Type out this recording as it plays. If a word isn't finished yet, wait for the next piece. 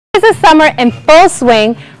Is the summer in full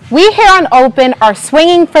swing. We here on Open are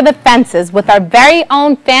swinging for the fences with our very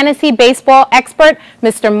own fantasy baseball expert,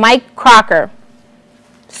 Mr. Mike Crocker.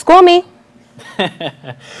 School me.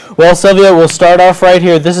 Well, Sylvia, we'll start off right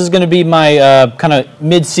here. This is going to be my kind of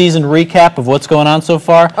mid-season recap of what's going on so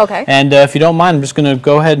far. Okay. And if you don't mind, I'm just going to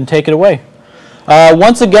go ahead and take it away.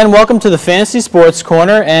 Once again, welcome to the Fantasy Sports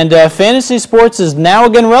Corner. And fantasy sports is now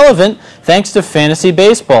again relevant thanks to fantasy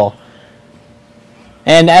baseball.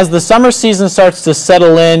 And as the summer season starts to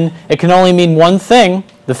settle in, it can only mean one thing.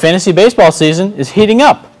 The fantasy baseball season is heating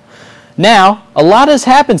up. Now, a lot has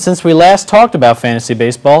happened since we last talked about fantasy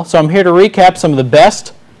baseball, so I'm here to recap some of the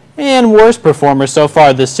best and worst performers so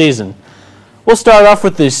far this season. We'll start off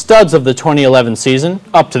with the studs of the 2011 season,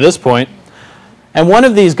 up to this point. And one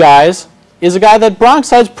of these guys is a guy that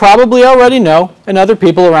Bronxites probably already know and other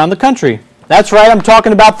people around the country. That's right, I'm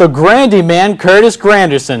talking about the Grandy man, Curtis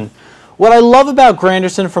Granderson. What I love about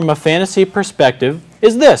Granderson from a fantasy perspective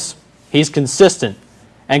is this. He's consistent.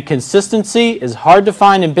 And consistency is hard to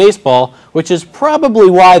find in baseball, which is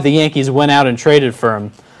probably why the Yankees went out and traded for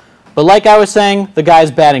him. But like I was saying, the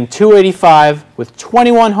guy's batting .285 with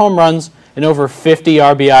 21 home runs and over 50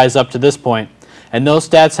 RBIs up to this point. And those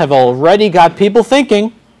stats have already got people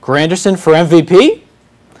thinking, Granderson for MVP?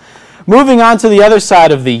 Moving on to the other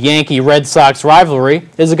side of the Yankee-Red Sox rivalry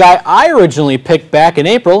is a guy I originally picked back in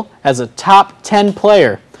April as a top 10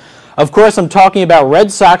 player. Of course, I'm talking about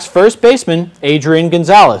Red Sox first baseman Adrian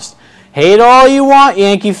Gonzalez. Hate all you want,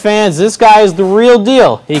 Yankee fans. This guy is the real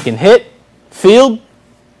deal. He can hit, field,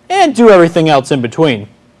 and do everything else in between.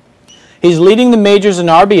 He's leading the majors in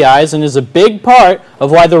RBIs and is a big part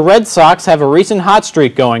of why the Red Sox have a recent hot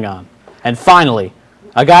streak going on. And finally,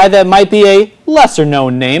 a guy that might be a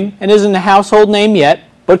lesser-known name and isn't a household name yet,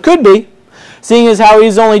 but could be. Seeing as how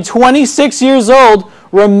he's only 26 years old,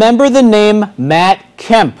 remember the name Matt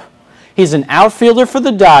Kemp. He's an outfielder for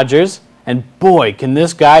the Dodgers, and boy, can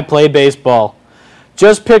this guy play baseball.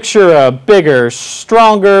 Just picture a bigger,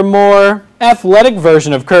 stronger, more athletic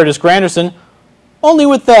version of Curtis Granderson, only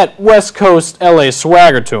with that West Coast LA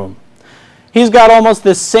swagger to him. He's got almost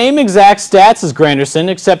the same exact stats as Granderson,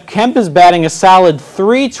 except Kemp is batting a solid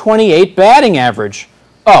 .328 batting average.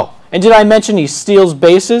 Oh, and did I mention he steals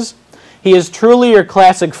bases? He is truly your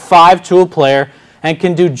classic five-tool player and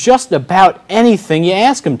can do just about anything you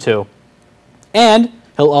ask him to. And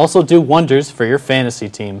he'll also do wonders for your fantasy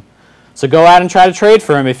team. So go out and try to trade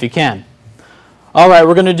for him if you can. All right,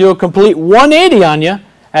 we're going to do a complete 180 on you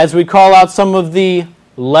as we call out some of the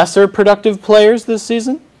lesser productive players this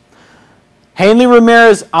season. Hanley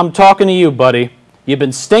Ramirez, I'm talking to you, buddy. You've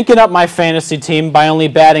been stinking up my fantasy team by only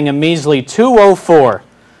batting a measly .204.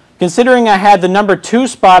 Considering I had the number 2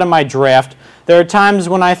 spot in my draft, there are times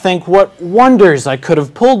when I think what wonders I could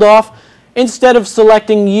have pulled off instead of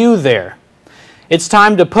selecting you there. It's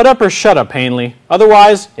time to put up or shut up, Hanley.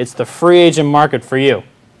 Otherwise, it's the free agent market for you.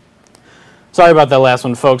 Sorry about that last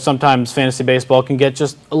one, folks. Sometimes fantasy baseball can get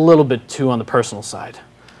just a little bit too on the personal side.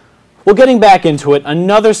 Well, getting back into it,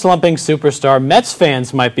 another slumping superstar Mets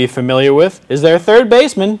fans might be familiar with is their third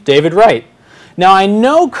baseman, David Wright. Now, I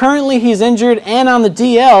know currently he's injured and on the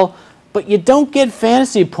DL, but you don't get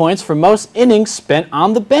fantasy points for most innings spent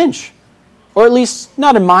on the bench. Or at least,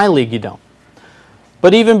 not in my league, you don't.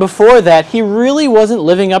 But even before that, he really wasn't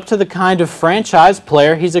living up to the kind of franchise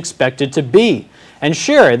player he's expected to be. And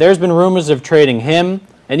sure, there's been rumors of trading him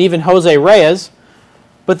and even Jose Reyes,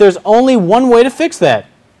 but there's only one way to fix that.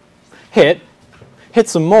 Hit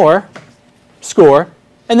some more, score,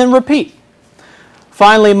 and then repeat.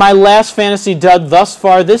 Finally, my last fantasy dud thus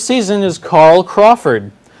far this season is Carl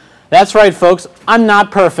Crawford. That's right, folks, I'm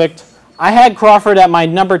not perfect. I had Crawford at my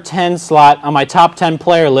number 10 slot on my top 10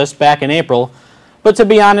 player list back in April, but to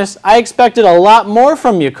be honest, I expected a lot more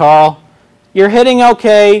from you, Carl. You're hitting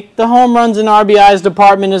okay, the home runs and RBIs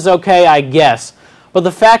department is okay, I guess, but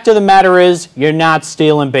the fact of the matter is you're not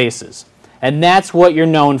stealing bases, and that's what you're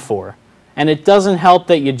known for. And it doesn't help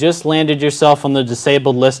that you just landed yourself on the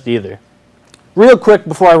disabled list either. Real quick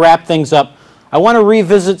before I wrap things up, I want to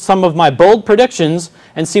revisit some of my bold predictions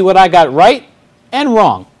and see what I got right and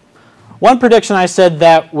wrong. One prediction I said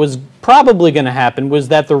that was probably going to happen was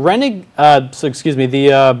that the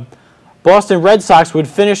Boston Red Sox would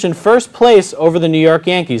finish in first place over the New York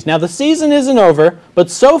Yankees. Now the season isn't over, but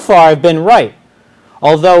so far I've been right.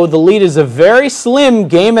 Although the lead is a very slim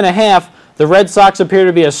game and a half, the Red Sox appear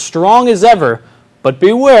to be as strong as ever, but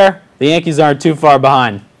beware, the Yankees aren't too far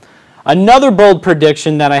behind. Another bold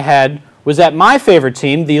prediction that I had was that my favorite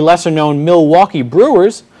team, the lesser-known Milwaukee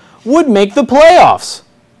Brewers, would make the playoffs.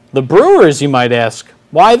 The Brewers, you might ask.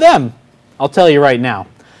 Why them? I'll tell you right now.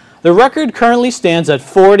 The record currently stands at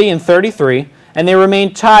 40-33, and they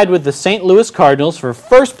remain tied with the St. Louis Cardinals for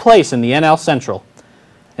first place in the NL Central.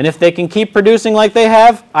 And if they can keep producing like they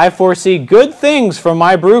have, I foresee good things from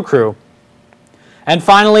my Brew Crew. And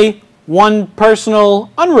finally, one personal,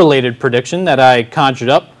 unrelated prediction that I conjured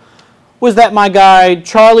up was that my guy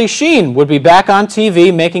Charlie Sheen would be back on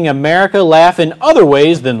TV making America laugh in other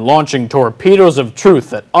ways than launching torpedoes of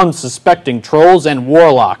truth at unsuspecting trolls and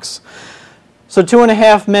warlocks. So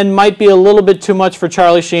 2.5 Men might be a little bit too much for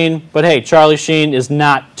Charlie Sheen, but hey, Charlie Sheen is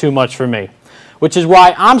not too much for me. Which is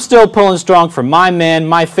why I'm still pulling strong for my man,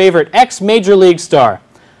 my favorite ex-Major League star.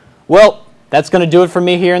 Well, that's going to do it for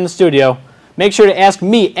me here in the studio. Make sure to ask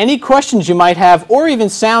me any questions you might have or even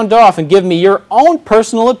sound off and give me your own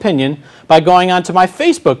personal opinion by going onto my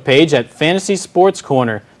Facebook page at Fantasy Sports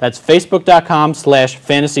Corner. That's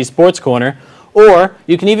facebook.com/Fantasy Sports Corner. Or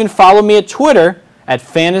you can even follow me at Twitter at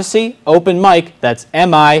Fantasy Open Mike. That's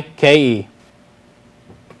M-I-K-E.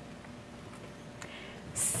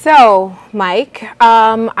 So, Mike,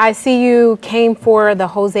 I see you came for the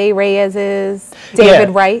Jose Reyes's, David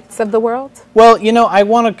Wrights of the world. Well, you know, I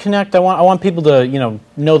want to connect. I want people to,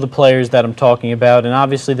 know the players that I'm talking about. And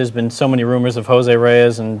obviously, there's been so many rumors of Jose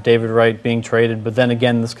Reyes and David Wright being traded. But then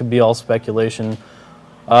again, this could be all speculation.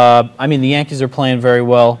 I mean, the Yankees are playing very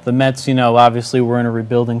well. The Mets, obviously we're in a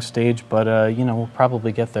rebuilding stage, but we'll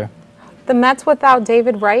probably get there. The Mets without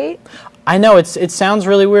David Wright? I know it sounds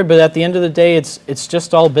really weird, but at the end of the day, it's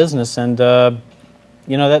just all business, and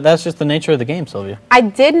that's just the nature of the game, Sylvia. I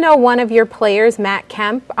did know one of your players, Matt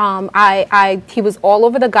Kemp. He was all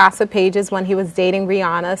over the gossip pages when he was dating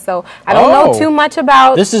Rihanna, so I don't know too much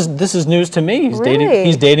about. This is news to me. He's really?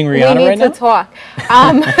 He's dating Rihanna right now. We need to talk.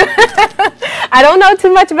 I don't know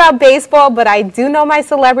too much about baseball, but I do know my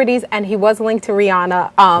celebrities, and he was linked to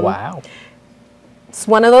Rihanna. Wow. It's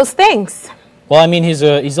one of those things. Well, I mean, he's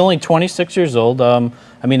only 26 years old. I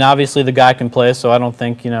mean, obviously the guy can play, so I don't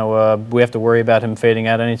think we have to worry about him fading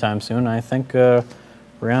out anytime soon. I think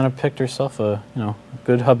Rihanna picked herself a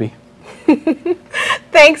good hubby.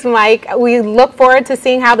 Thanks, Mike. We look forward to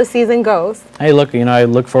seeing how the season goes. Hey, look, I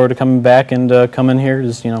look forward to coming back and coming here.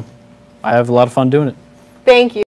 Just I have a lot of fun doing it. Thank you.